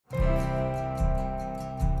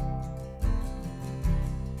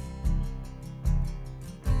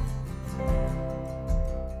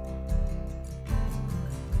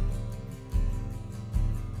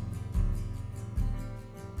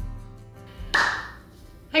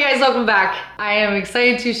Hi guys, welcome back. I am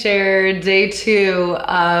excited to share day 2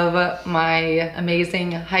 of my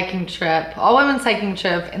amazing hiking trip, all women's hiking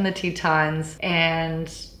trip in the Tetons. And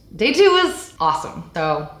day 2 was awesome.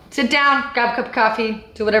 So sit down, grab a cup of coffee,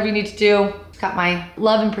 do whatever you need to do. Got my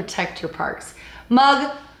Love and Protect Your Parks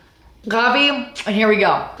mug, coffee, and here we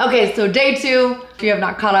go. Okay, so day 2, if you have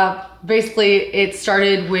not caught up, basically it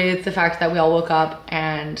started with the fact that we all woke up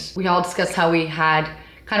and we all discussed how we had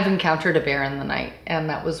kind of encountered a bear in the night, and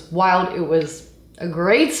that was wild. It was a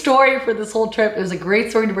great story for this whole trip. It was a great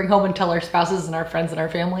story to bring home and tell our spouses and our friends and our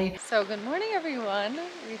family. So good morning, everyone.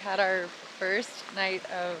 We had our first night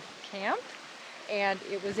of camp and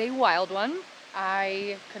it was a wild one.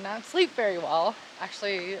 I could not sleep very well.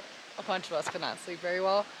 Actually, a bunch of us could not sleep very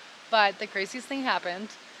well, but the craziest thing happened.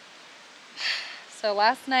 So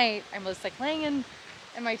last night I was like laying in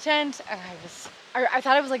my tent and I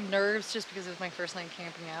thought it was like nerves just because it was my first night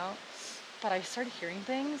camping out, but I started hearing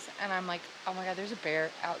things and I'm like, oh my God, there's a bear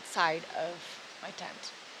outside of my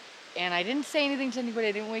tent. And I didn't say anything to anybody,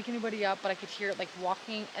 I didn't wake anybody up, but I could hear it like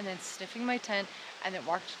walking and then sniffing my tent, and then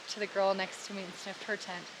walked to the girl next to me and sniffed her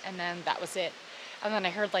tent, and then that was it. And then I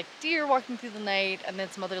heard like deer walking through the night and then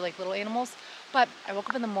some other like little animals. But I woke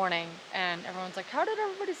up in the morning and everyone's like, how did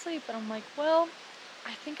everybody sleep? And I'm like, well,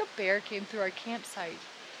 I think a bear came through our campsite.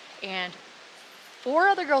 And 4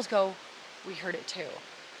 other girls go, we heard it too.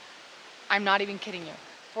 I'm not even kidding you.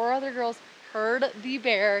 4 other girls heard the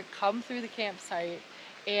bear come through the campsite,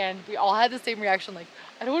 and we all had the same reaction, like,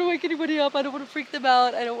 I don't want to wake anybody up, I don't want to freak them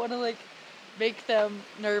out, I don't want to like make them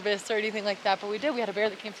nervous or anything like that. But we did. We had a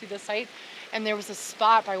bear that came through the site, and there was a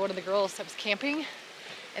spot by one of the girls that was camping,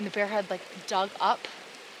 and the bear had like dug up,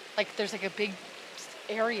 like there's like a big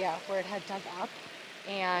area where it had dug up,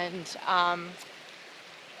 and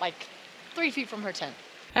like 3 feet from her tent.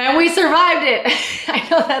 And we survived it. I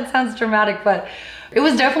know that sounds dramatic, but it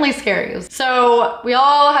was definitely scary. So we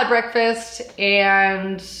all had breakfast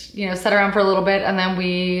and, you know, sat around for a little bit, and then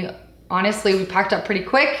we packed up pretty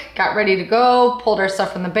quick, got ready to go, pulled our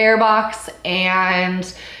stuff from the bear box,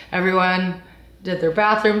 and everyone did their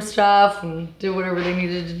bathroom stuff and did whatever they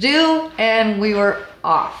needed to do, and we were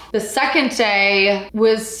off. The second day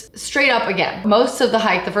was straight up again. Most of the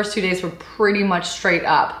hike, the first 2 days, were pretty much straight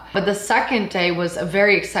up. But the second day was a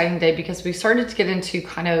very exciting day because we started to get into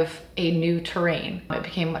kind of a new terrain. It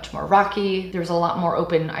became much more rocky. There was a lot more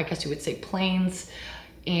open, I guess you would say, plains.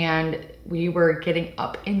 And we were getting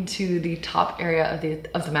up into the top area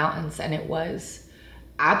of the mountains, and it was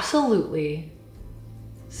absolutely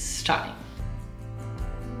stunning.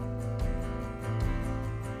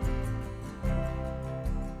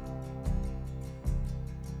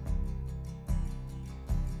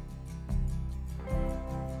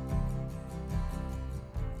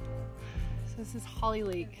 This is Holly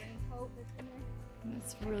Lake, and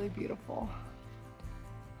it's really beautiful.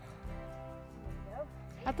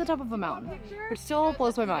 At the top of a mountain, which still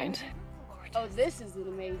blows my mind. Oh, this is an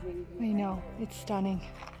amazing view. I know, it's stunning.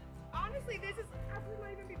 Honestly, this is absolutely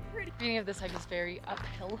not even be pretty. The beginning of this hike is very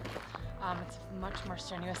uphill. It's much more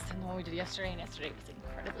strenuous than the one we did yesterday, and yesterday was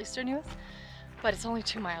incredibly strenuous, but it's only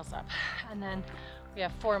 2 miles up. And then we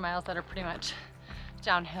have 4 miles that are pretty much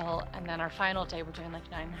downhill, and then our final day we're doing like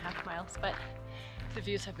 9.5 miles, but the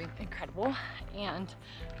views have been incredible, and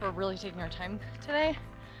we're really taking our time today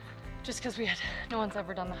just because no one's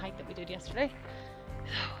ever done the hike that we did yesterday,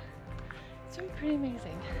 so it's been pretty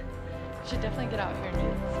amazing. You should definitely get out here and do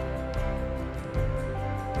this.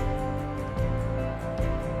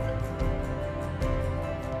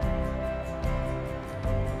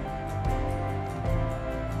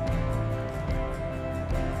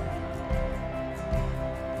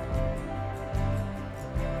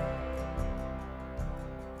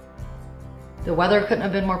 The weather couldn't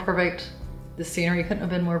have been more perfect. The scenery couldn't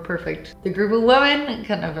have been more perfect. The group of women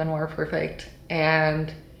couldn't have been more perfect.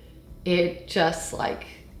 And it just like,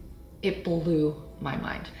 it blew my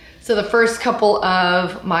mind. So the first couple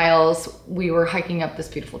of miles, we were hiking up this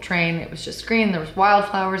beautiful train. It was just green, there was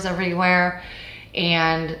wildflowers everywhere.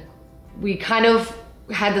 And we kind of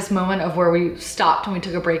had this moment of where we stopped and we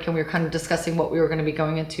took a break, and we were kind of discussing what we were going to be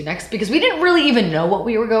going into next, because we didn't really even know what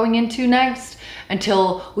we were going into next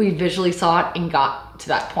until we visually saw it and got to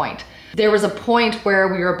that point. There was a point where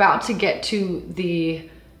we were about to get to the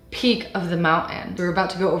peak of the mountain. We were about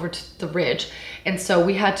to go over to the ridge, and so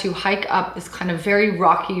we had to hike up this kind of very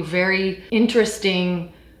rocky, very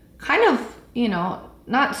interesting, kind of, you know,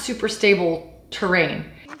 not super stable terrain.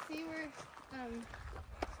 You see where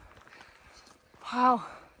Wow.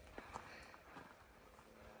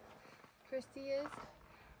 Christy is?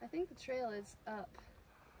 I think the trail is up.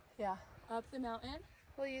 Yeah, up the mountain.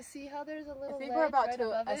 Well, you see how there's a little I think ledge we're about right to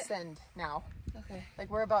above it? ascend now. Okay.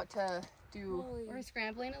 Like we're about to do. We're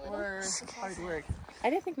scrambling a little. We're hard work.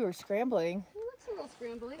 I didn't think we were scrambling. It looks a little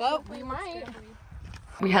scrambly. But we might.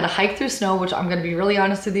 We had a hike through snow, which I'm gonna be really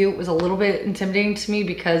honest with you, it was a little bit intimidating to me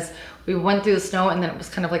because we went through the snow and then it was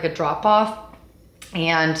kind of like a drop off.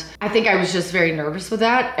 And I think I was just very nervous with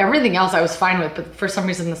that. Everything else I was fine with, but for some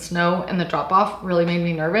reason the snow and the drop off really made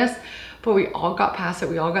me nervous. But we all got past it,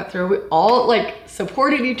 we all got through. We all like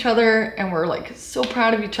supported each other and we're like so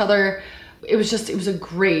proud of each other. It was a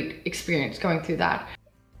great experience going through that.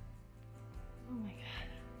 Oh my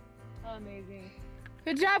God. Amazing.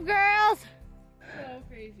 Good job, girls. So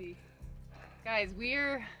crazy. Guys,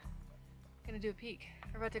 we're gonna do a peak.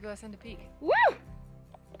 We're about to go ascend a peak. Woo!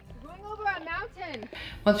 We're going over a mountain.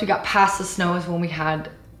 Once we got past the snow is when we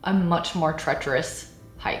had a much more treacherous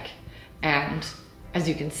hike. And as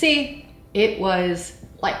you can see, it was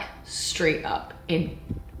like straight up in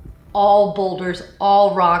all boulders,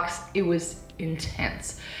 all rocks. It was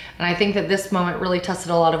intense. And I think that this moment really tested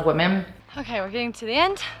a lot of women. Okay, we're getting to the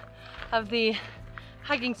end of the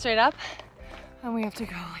hiking straight up. And we have to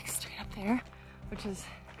go like straight up there, which is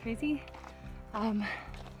crazy.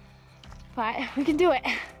 But we can do it.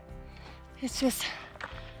 It's just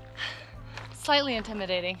slightly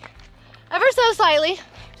intimidating. Ever so slightly.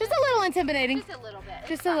 Just a little intimidating. Just a little bit.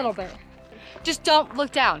 Just a little bit. Just don't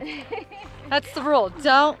look down. That's the rule.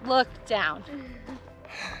 Don't look down.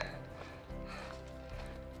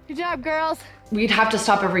 Good job, girls. We'd have to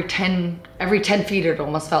stop every 10 feet, it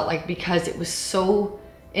almost felt like, because it was so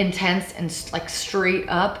intense and like straight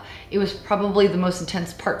up. It was probably the most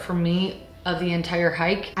intense part for me of the entire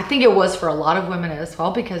hike. I think it was for a lot of women as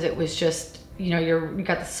well, because it was just, you know, you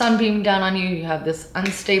got the sun beaming down on you, you have this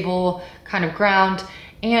unstable kind of ground,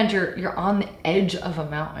 and you're on the edge of a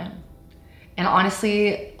mountain. And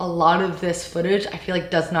honestly, a lot of this footage, I feel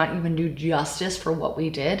like does not even do justice for what we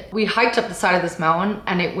did. We hiked up the side of this mountain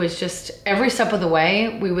and it was just every step of the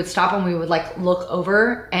way, we would stop and we would like look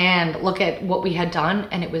over and look at what we had done.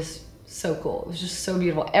 And it was so cool. It was just so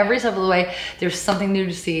beautiful. Every step of the way, there's something new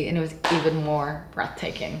to see and it was even more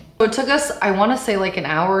breathtaking. So it took us, I wanna say like an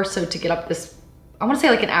hour or so to get up this,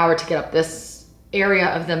 area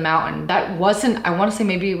of the mountain. That wasn't, I wanna say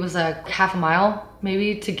maybe it was a half a mile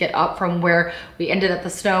maybe to get up from where we ended at the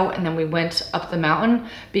snow and then we went up the mountain,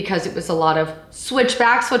 because it was a lot of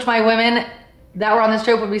switchbacks, which my women that were on this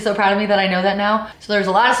trip would be so proud of me that I know that now. So there's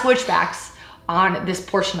a lot of switchbacks on this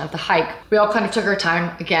portion of the hike. We all kind of took our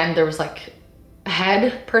time. Again, there was like a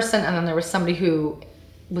head person and then there was somebody who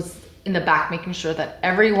was in the back making sure that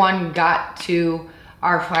everyone got to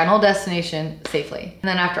our final destination safely. And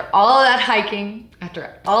then after all of that hiking,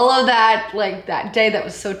 after all of that, like that day that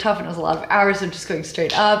was so tough and it was a lot of hours of just going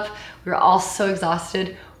straight up, we were all so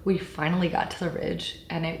exhausted, we finally got to the ridge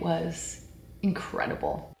and it was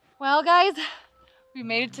incredible. Well guys, we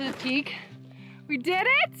made it to the peak. We did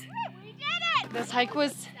it! We did it! This hike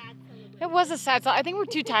was, it was a sad song. I think we're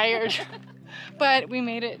too tired. But we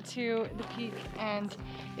made it to the peak and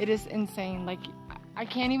it is insane. Like, I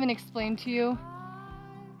can't even explain to you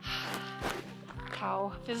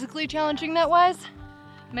how physically challenging that was.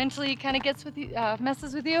 Mentally, it kind of gets with you,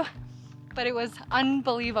 messes with you, but it was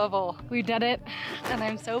unbelievable. We did it, and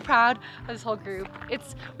I'm so proud of this whole group.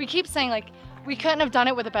 We keep saying like, we couldn't have done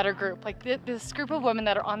it with a better group. Like this group of women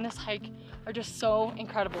that are on this hike are just so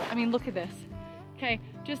incredible. I mean, look at this. Okay,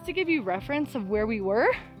 just to give you reference of where we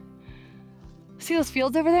were, see those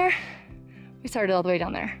fields over there? We started all the way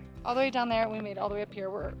down there. All the way down there, we made it all the way up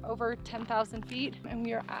here. We're over 10,000 feet and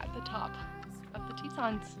we are at the top of the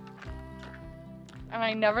Tetons. And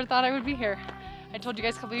I never thought I would be here. I told you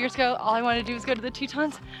guys a couple years ago, all I wanted to do was go to the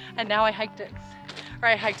Tetons, and now I hiked it. Or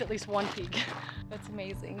I hiked at least one peak. That's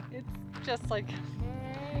amazing. It's just like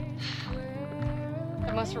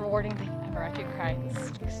the most rewarding thing ever. I could cry.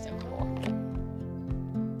 This is so cool.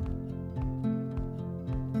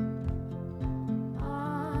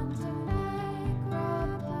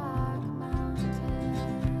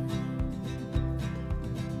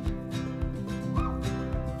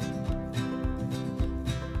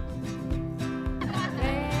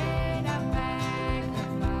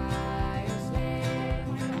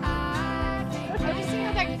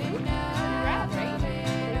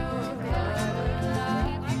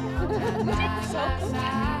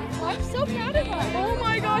 I'm so proud of us. Oh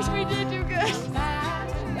my gosh, we did do good.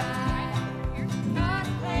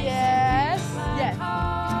 Yes. Yes.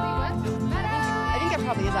 I think that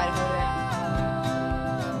probably is Idaho there.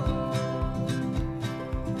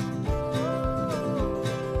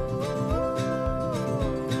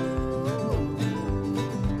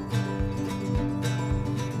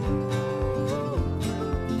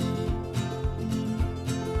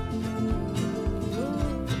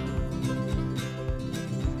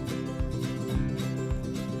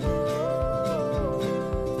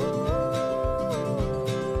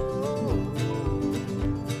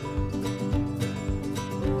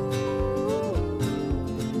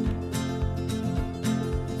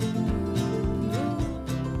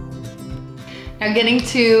 Now getting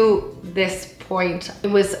to this point, it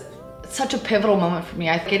was such a pivotal moment for me.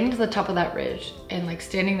 Getting to the top of that ridge and like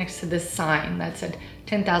standing next to this sign that said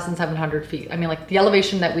 10,700 feet. I mean, like the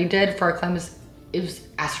elevation that we did for our climb it was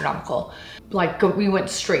astronomical. Like we went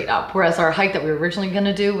straight up, whereas our hike that we were originally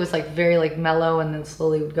gonna do was like very like mellow and then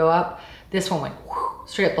slowly would go up. This one went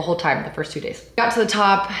straight up the whole time, the first 2 days. Got to the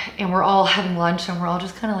top and we're all having lunch and we're all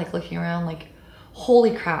just kind of like looking around like,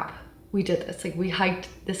 holy crap, we did this. Like we hiked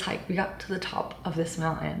this hike, we got to the top of this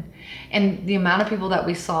mountain. And the amount of people that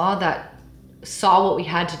we saw that saw what we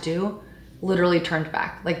had to do literally turned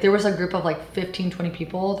back. Like there was a group of like 15, 20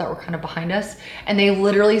 people that were kind of behind us and they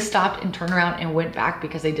literally stopped and turned around and went back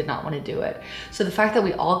because they did not want to do it. So the fact that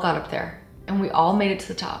we all got up there and we all made it to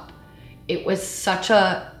the top, it was such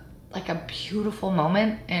a beautiful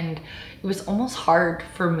moment, and it was almost hard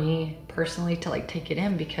for me personally to like take it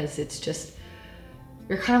in because it's just,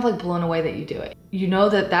 you're kind of like blown away that you do it. You know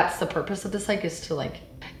that that's the purpose of this hike, is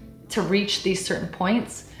to reach these certain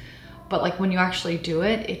points, but like when you actually do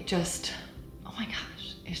it, it just, oh my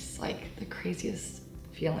gosh, it's like the craziest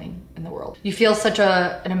feeling in the world. You feel such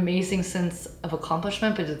an amazing sense of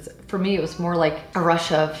accomplishment, but for me, it was more like a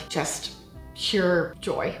rush of just pure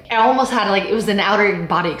joy. I almost had like, it was an outer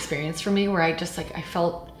body experience for me where I just like, I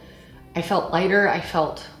felt lighter. I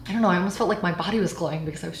don't know, I almost felt like my body was glowing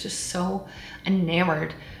because I was just so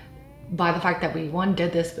enamored by the fact that we, one,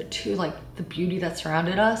 did this, but two, like the beauty that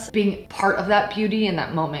surrounded us. Being part of that beauty in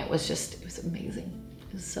that moment was just, it was amazing.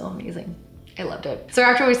 It was so amazing. I loved it. So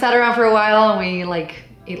after we sat around for a while and we like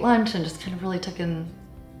ate lunch and just kind of really took in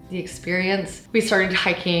the experience, we started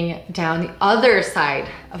hiking down the other side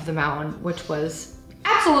of the mountain, which was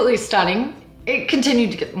absolutely stunning. It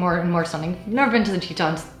continued to get more and more stunning. If you've never been to the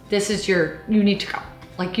Tetons, this is you need to go.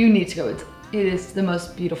 Like you need to go. It is the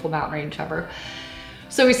most beautiful mountain range ever.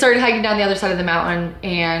 So we started hiking down the other side of the mountain,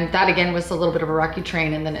 and that again was a little bit of a rocky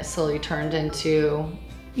terrain, and then it slowly turned into,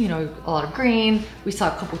 you know, a lot of green. We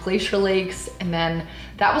saw a couple glacier lakes, and then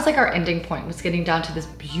that was like our ending point, was getting down to this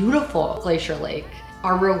beautiful glacier lake.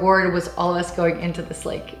 Our reward was all of us going into this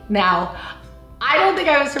lake. Now, I don't think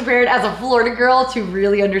I was prepared as a Florida girl to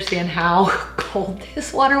really understand how cold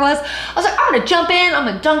this water was. I was like, I'm gonna jump in, I'm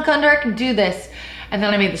gonna dunk under, I can do this. And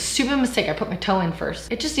then I made the stupid mistake, I put my toe in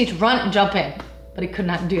first. It just needs to run and jump in, but I could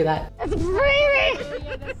not do that. It's freezing!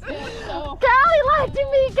 Callie lied to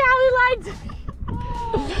me! Callie lied to me!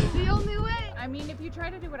 It's the only way. I mean, if you try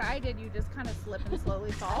to do what I did, you just kind of slip and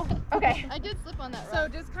slowly fall. Okay. I did slip on that rock.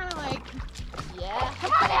 So just kind of like, yeah.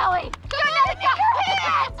 Come on, Ellie! Go, Nelly, get your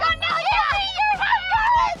hands! Go, Nelly, your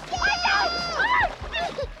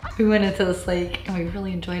hands! We went into this lake and we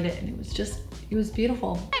really enjoyed it, and it was just, it was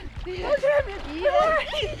beautiful.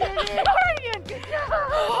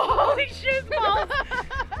 Holy shit, balls!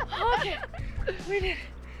 Okay, we did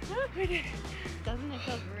it. Doesn't it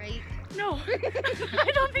feel great? No,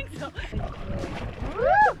 I don't think so.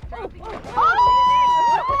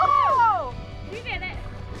 Oh! We did it.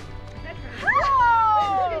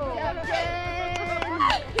 Oh! Good job, Jen.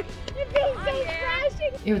 You're being so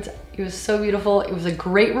crashing. It was so beautiful. It was a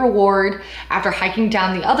great reward after hiking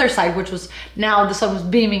down the other side, which was, now the sun was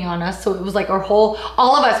beaming on us. So it was like all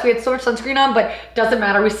of us, we had so much sunscreen on, but doesn't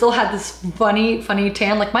matter. We still had this funny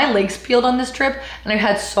tan. Like my legs peeled on this trip and I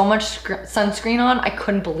had so much sunscreen on, I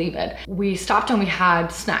couldn't believe it. We stopped and we had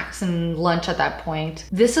snacks and lunch at that point.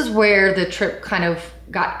 This is where the trip kind of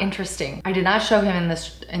got interesting. I did not show him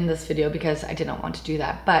in this video because I did not want to do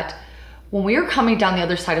that. But when we were coming down the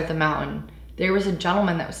other side of the mountain, there was a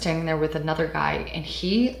gentleman that was standing there with another guy, and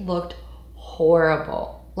he looked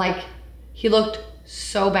horrible. Like, he looked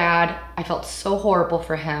so bad. I felt so horrible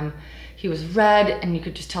for him. He was red and you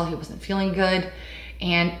could just tell he wasn't feeling good.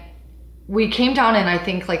 And we came down in, I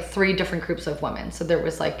think, like 3 different groups of women. So there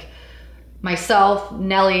was like myself,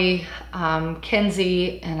 Nellie,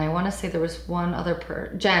 Kenzie, and I want to say there was one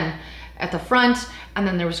other Jen at the front, and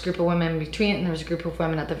then there was a group of women in between, and there was a group of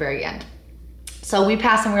women at the very end. So we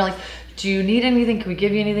passed and we were like, do you need anything? Can we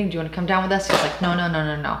give you anything? Do you want to come down with us? He was like,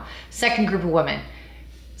 no. Second group of women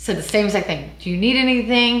said the same exact thing. Do you need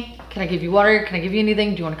anything? Can I give you water? Can I give you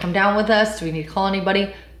anything? Do you want to come down with us? Do we need to call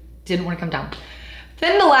anybody? Didn't want to come down.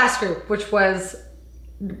 Then the last group, which was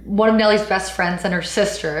one of Nellie's best friends and her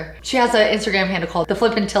sister. She has an Instagram handle called The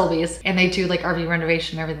Flippin' Tilbies, and they do like RV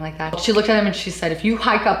renovation and everything like that. She looked at him and she said, if you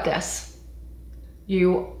hike up this,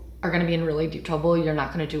 you are gonna be in really deep trouble. You're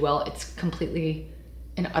not gonna do well. It's completely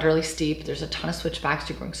and utterly steep. There's a ton of switchbacks.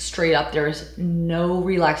 You're going straight up. There is no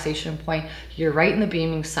relaxation point. You're right in the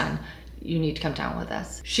beaming sun. You need to come down with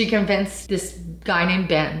us. She convinced this guy named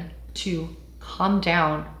Ben to come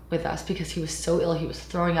down with us because he was so ill. He was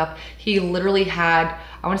throwing up. He literally had,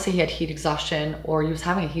 I want to say he had heat exhaustion, or he was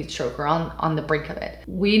having a heat stroke, or on the brink of it.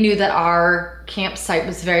 We knew that our campsite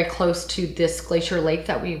was very close to this glacier lake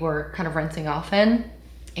that we were kind of rinsing off in.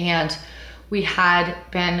 And we had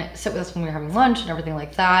Ben sit with us when we were having lunch and everything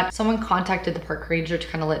like that. Someone contacted the park ranger to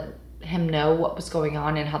kind of let him know what was going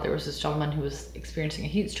on and how there was this gentleman who was experiencing a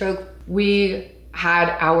heat stroke. We had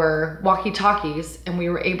our walkie-talkies and we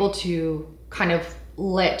were able to kind of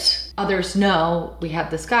let others know we have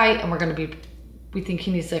this guy and we think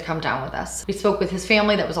he needs to come down with us. We spoke with his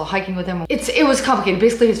family that was all hiking with him. It was complicated.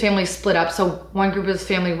 Basically his family split up. So one group of his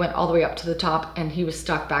family went all the way up to the top and he was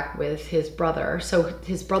stuck back with his brother. So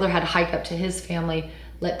his brother had to hike up to his family,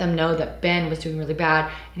 let them know that Ben was doing really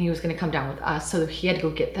bad and he was gonna come down with us. So he had to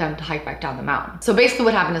go get them to hike back down the mountain. So basically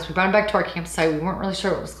what happened is we brought him back to our campsite. We weren't really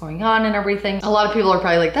sure what was going on and everything. A lot of people are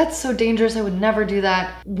probably like, that's so dangerous. I would never do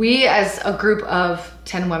that. We as a group of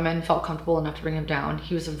 10 women felt comfortable enough to bring him down.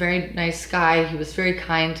 He was a very nice guy. He was very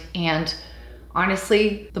kind. And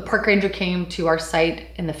honestly, the park ranger came to our site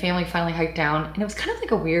and the family finally hiked down. And it was kind of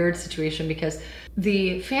like a weird situation because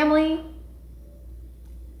the family,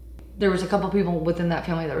 there was a couple people within that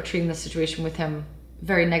family that were treating the situation with him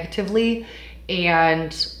very negatively.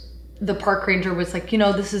 And the park ranger was like, you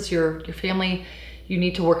know, this is your family. You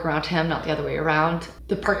need to work around him, not the other way around.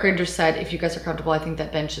 The park ranger said, if you guys are comfortable, I think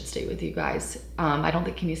that Ben should stay with you guys. I don't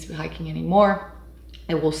think he needs to be hiking anymore.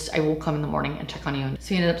 I will come in the morning and check on you.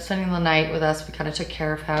 So he ended up spending the night with us. We kind of took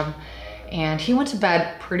care of him. And he went to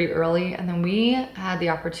bed pretty early. And then we had the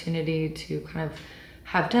opportunity to kind of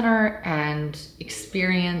have dinner and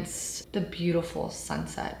experience the beautiful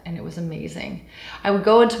sunset, and it was amazing. I would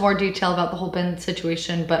go into more detail about the whole Ben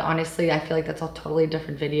situation, but honestly, I feel like that's a totally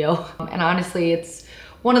different video. And honestly, it's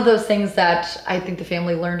one of those things that I think the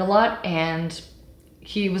family learned a lot, and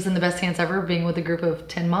he was in the best hands ever being with a group of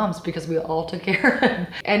 10 moms because we all took care of him.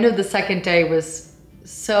 End of the second day was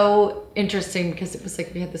so interesting because it was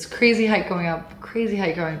like we had this crazy hike going up, crazy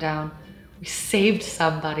hike going down. We saved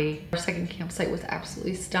somebody. Our second campsite was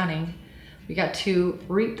absolutely stunning. We got to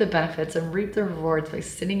reap the benefits and reap the rewards by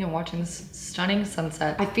sitting and watching this stunning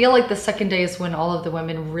sunset. I feel like the second day is when all of the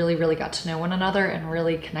women really, really got to know one another and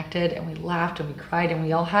really connected, and we laughed and we cried and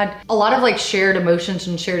we all had a lot of like shared emotions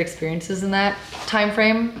and shared experiences in that time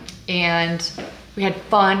frame. And we had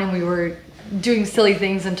fun and we were doing silly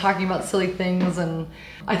things and talking about silly things. And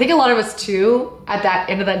I think a lot of us too, at that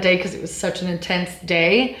end of that day, because it was such an intense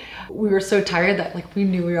day, we were so tired that like we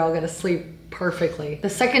knew we were all gonna sleep perfectly. The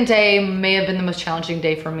second day may have been the most challenging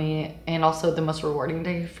day for me and also the most rewarding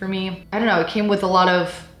day for me. I don't know, it came with a lot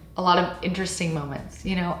of interesting moments,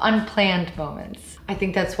 you know, unplanned moments. I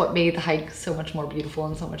think that's what made the hike so much more beautiful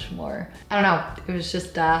and so much more, I don't know, it was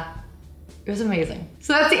just, it was amazing.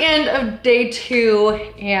 So that's the end of day 2,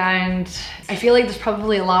 and I feel like there's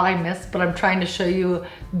probably a lot I missed, but I'm trying to show you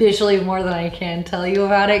visually more than I can tell you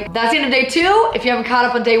about it. That's the end of day 2. If you haven't caught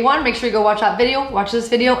up on day 1, make sure you go watch that video, watch this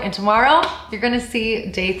video, and tomorrow you're gonna see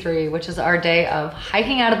day 3, which is our day of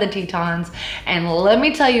hiking out of the Tetons. And let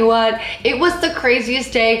me tell you what, it was the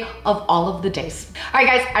craziest day of all of the days. All right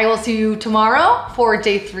guys, I will see you tomorrow for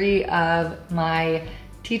day 3 of my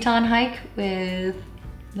Teton hike with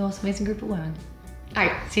the most amazing group of women. All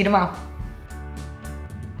right, see you tomorrow.